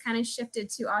Month has kind of shifted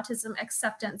to Autism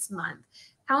Acceptance Month.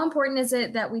 How important is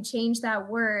it that we change that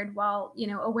word? While, you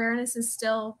know, awareness is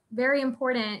still very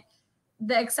important,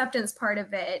 the acceptance part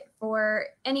of it for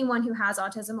anyone who has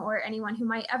autism or anyone who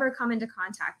might ever come into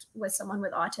contact with someone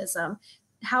with autism,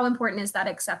 how important is that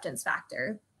acceptance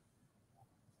factor?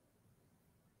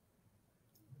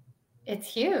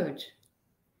 It's huge.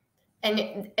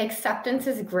 And acceptance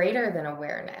is greater than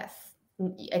awareness.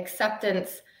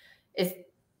 Acceptance is,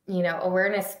 you know,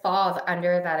 awareness falls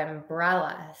under that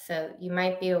umbrella. So you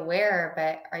might be aware,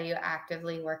 but are you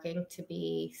actively working to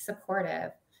be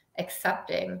supportive,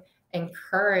 accepting,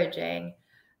 encouraging?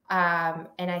 And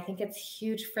I think it's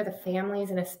huge for the families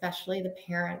and especially the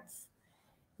parents.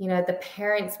 You know, the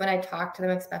parents, when I talk to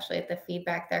them, especially at the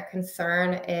feedback, their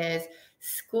concern is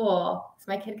school. Is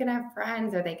my kid going to have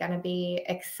friends? Are they going to be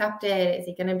accepted? Is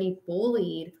he going to be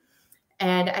bullied?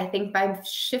 And I think by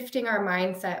shifting our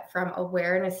mindset from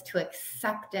awareness to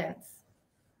acceptance,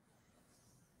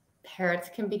 parents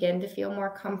can begin to feel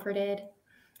more comforted.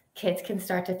 Kids can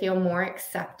start to feel more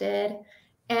accepted.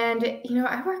 And, you know,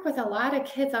 I work with a lot of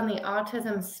kids on the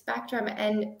autism spectrum,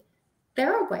 and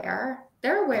they're aware.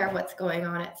 They're aware of what's going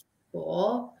on at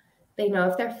school. They know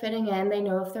if they're fitting in. They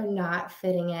know if they're not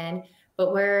fitting in.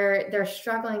 But where they're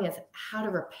struggling is how to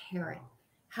repair it,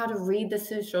 how to read the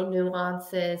social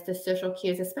nuances, the social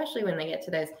cues, especially when they get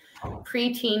to those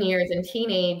preteen years and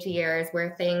teenage years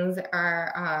where things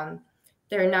are,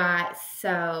 they're not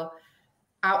so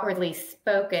outwardly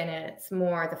spoken, it's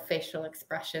more the facial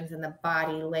expressions and the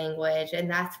body language. And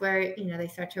that's where, they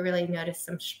start to really notice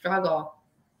some struggle,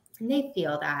 and they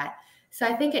feel that. So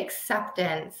I think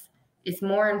acceptance is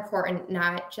more important,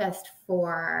 not just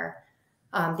for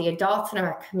the adults in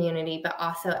our community, but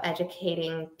also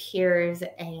educating peers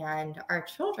and our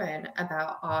children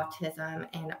about autism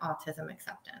and autism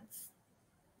acceptance.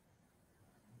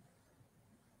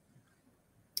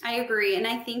 I agree. And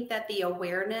I think that the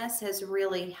awareness has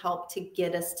really helped to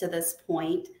get us to this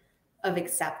point of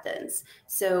acceptance.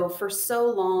 So for so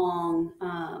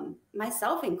long,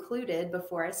 myself included,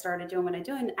 before I started doing what I'm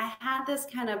doing, I had this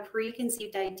kind of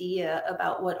preconceived idea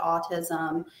about what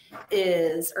autism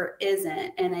is or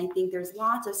isn't. And I think there's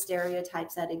lots of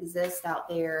stereotypes that exist out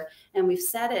there. And we've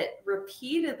said it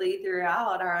repeatedly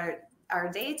throughout our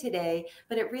day to day,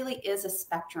 but it really is a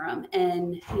spectrum,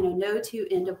 and no two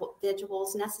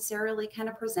individuals necessarily kind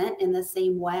of present in the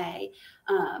same way.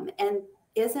 And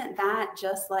isn't that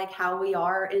just like how we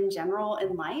are in general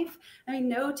in life? I mean,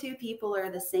 no two people are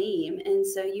the same. And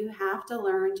so you have to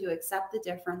learn to accept the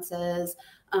differences.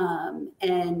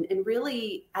 And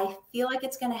really, I feel like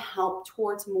it's going to help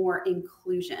towards more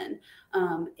inclusion.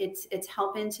 It's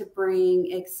helping to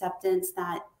bring acceptance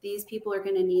that these people are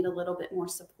going to need a little bit more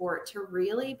support to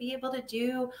really be able to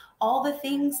do all the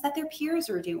things that their peers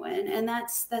are doing. And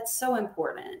that's so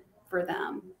important for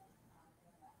them.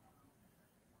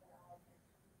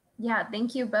 Yeah,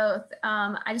 thank you both.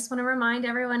 I just want to remind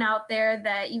everyone out there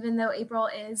that even though April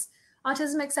is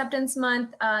Autism Acceptance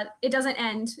Month, it doesn't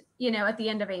end, at the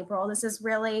end of April. This is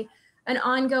really an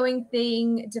ongoing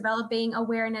thing, developing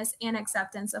awareness and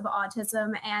acceptance of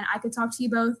autism. And I could talk to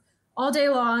you both all day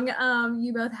long.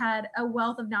 You both had a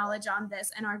wealth of knowledge on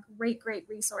this and are great, great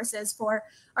resources for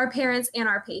our parents and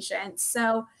our patients.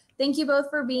 So thank you both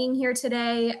for being here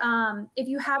today. If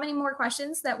you have any more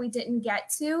questions that we didn't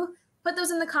get to, put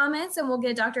those in the comments and we'll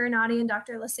get Dr. Annotti and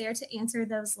Dr. Lasserre to answer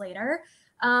those later.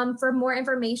 For more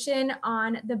information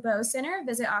on the Bow Center,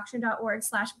 visit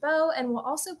ochsner.org/bow, and we'll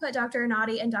also put Dr.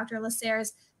 Annotti and Dr.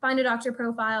 Lasserre's Find a Doctor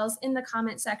profiles in the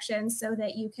comment section so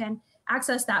that you can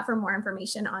access that for more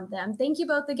information on them. Thank you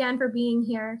both again for being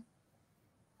here.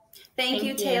 Thank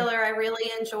you, Taylor. I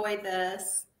really enjoyed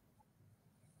this.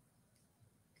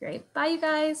 Great. Bye, you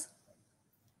guys.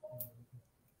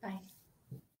 Bye.